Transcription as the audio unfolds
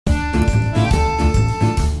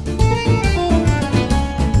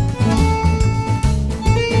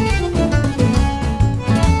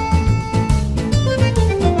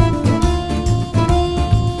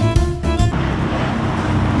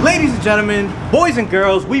and gentlemen, boys and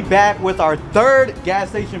girls, we back with our third gas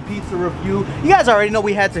station pizza review. You guys already know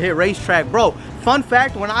we had to hit Racetrac, bro. Fun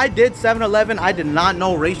fact, when I did 7-Eleven, I did not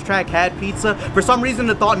know Racetrac had pizza. For some reason,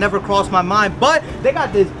 the thought never crossed my mind, but they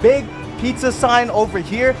got this big pizza sign over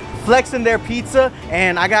here flexing their pizza,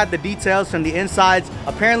 and I got the details from the insides.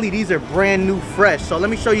 Apparently, these are brand new fresh. So let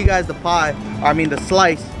me show you guys the pie, or I mean the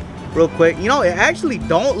slice real quick. You know, it actually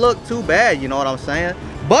don't look too bad, you know what I'm saying?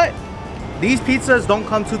 But these pizzas don't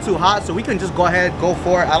come too hot, so we can just go ahead, go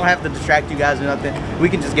for it. I don't have to distract you guys or nothing. We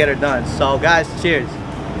can just get her done. So guys, cheers.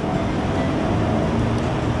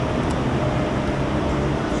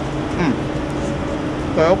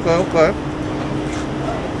 Okay.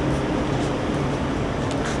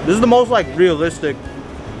 This is the most like realistic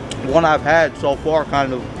one I've had so far,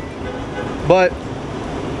 kind of. But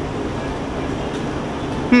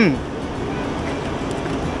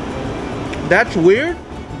that's weird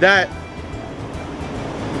that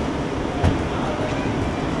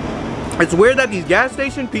it's weird that these gas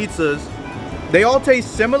station pizzas, they all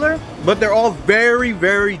taste similar, but they're all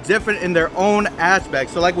very different in their own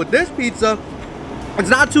aspects. So like with this pizza, it's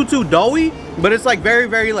not too doughy, but it's like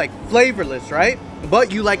very like flavorless, right?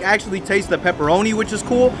 But you like actually taste the pepperoni, which is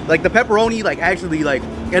cool. Like the pepperoni like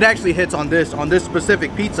it actually hits on this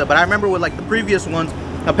specific pizza. But I remember with like the previous ones,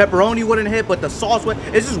 the pepperoni wouldn't hit, but the sauce would.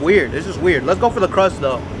 It's just weird. It's just weird. Let's go for the crust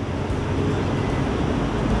though.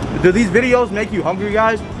 Do these videos make you hungry,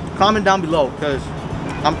 guys? Comment down below, because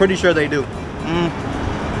I'm pretty sure they do.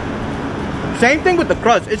 Same thing with the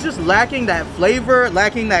crust. It's just lacking that flavor,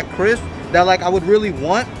 lacking that crisp that like I would really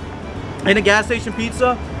want in a gas station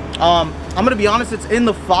pizza. I'm gonna be honest, it's in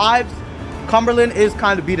the 5s. Cumberland is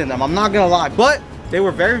kind of beating them, I'm not gonna lie, but they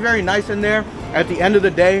were very nice in there. At the end of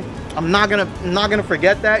the day, I'm not gonna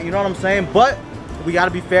forget that, you know what I'm saying? But we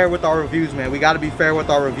gotta be fair with our reviews, man. We gotta be fair with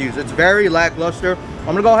our reviews. It's very lackluster. I'm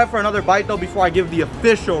gonna go ahead for another bite though before I give the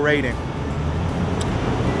official rating.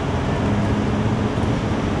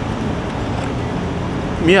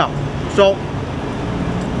 Yeah, so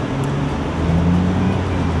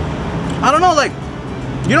I don't know, like,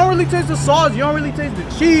 you don't really taste the sauce, you don't really taste the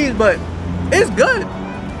cheese, but it's good.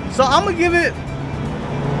 So I'm gonna give it a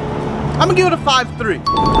 5.3.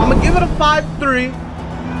 I'm gonna give it a 5.3.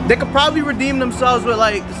 They could probably redeem themselves with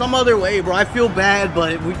like some other way, bro. I feel bad,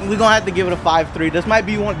 but we're gonna have to give it a 5.3. This might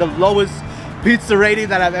be one of the lowest pizza rating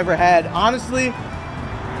that I've ever had. Honestly,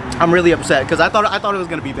 I'm really upset because I thought it was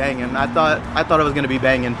gonna be banging. I thought it was gonna be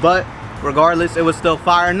banging, but regardless, it was still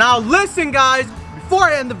fire. Now listen, guys. Before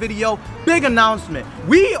I end the video, big announcement.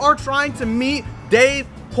 We are trying to meet Dave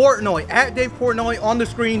Portnoy, at Dave Portnoy on the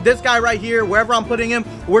screen. This guy right here, wherever I'm putting him,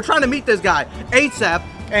 we're trying to meet this guy ASAP.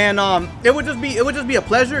 And it would just be a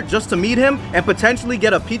pleasure just to meet him and potentially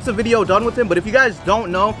get a pizza video done with him. But if you guys don't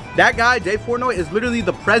know, that guy, Dave Portnoy, is literally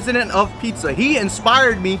the president of pizza. He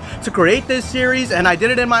inspired me to create this series, and I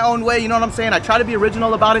did it in my own way, you know what I'm saying? I try to be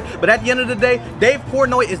original about it, but at the end of the day, Dave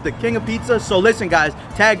Portnoy is the king of pizza. So listen, guys,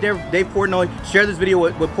 tag Dave Portnoy, share this video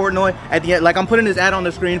with Portnoy at the end. Like, I'm putting his ad on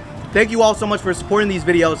the screen. Thank you all so much for supporting these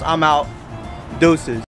videos. I'm out. Deuces.